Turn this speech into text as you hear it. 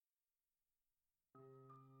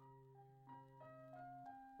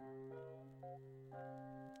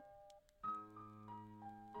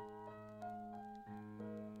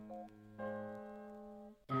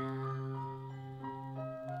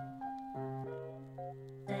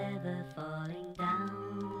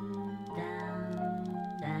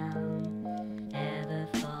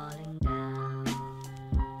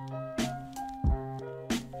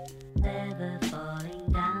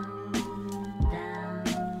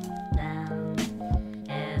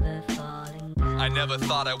I never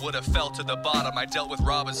thought I would have fell to the bottom. I dealt with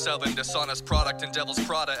robbing, selling dishonest product and devil's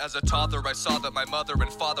Prada. As a toddler I saw that my mother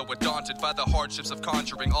and father were daunted by the hardships of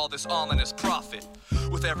conjuring all this ominous profit.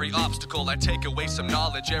 With every obstacle I take away some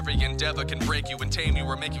knowledge. Every endeavor can break you and tame you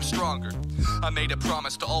or make you stronger. I made a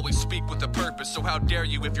promise to always speak with a purpose, so how dare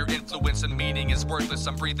you if your influence and meaning is worthless.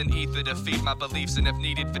 I'm breathing ether to feed my beliefs, and if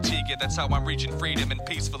needed fatigue it. That's how I'm reaching freedom and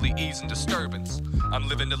peacefully easing disturbance. I'm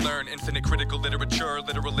living to learn infinite critical literature,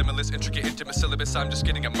 literal limitless intricate intimate syllabus. I'm just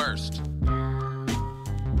getting immersed.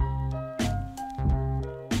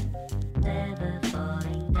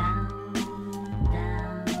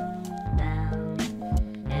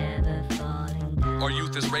 Our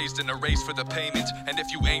youth is raised in a race for the payment, and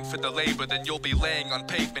if you ain't for the labor, then you'll be laying on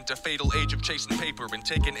pavement. A fatal age of chasing paper and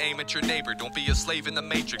taking aim at your neighbor. Don't be a slave in the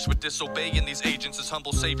matrix with disobeying these agents as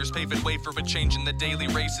humble saviors, paving way for a change in the daily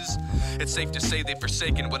races. It's safe to say they've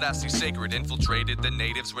forsaken what I see sacred. Infiltrated the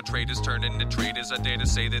natives were traitors, turned into traitors. I dare to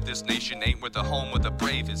say that this nation ain't where the home of the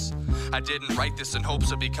brave is. I didn't write this in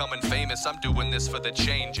hopes of becoming famous. I'm doing this for the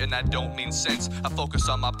change, and I don't mean sense. I focus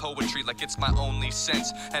on my poetry like it's my only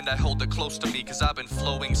sense, and I hold it close to me cause I've been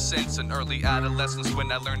flowing since an early adolescence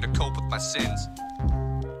when I learned to cope with my sins.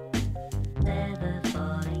 Never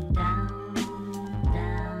falling down,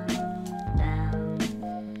 down,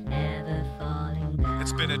 down, ever falling down.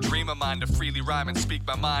 It's been a dream of mine to freely rhyme and speak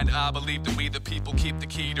my mind. I believe that we the people keep the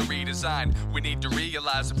key to redesign. We need to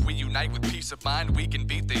realize if we unite with peace of mind, we can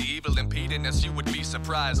beat the evil impeding us. You would be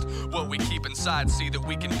surprised what we keep inside. See that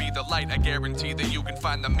we can be the light. I guarantee that you can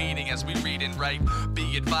find the meaning as we read and write.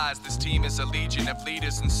 Be advised, this team is a legion of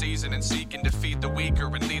leaders in season and seeking to feed the weaker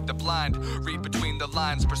and lead the blind. Read between the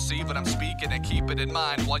lines, perceive what I'm speaking and keep it in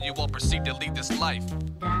mind while you all proceed to lead this life.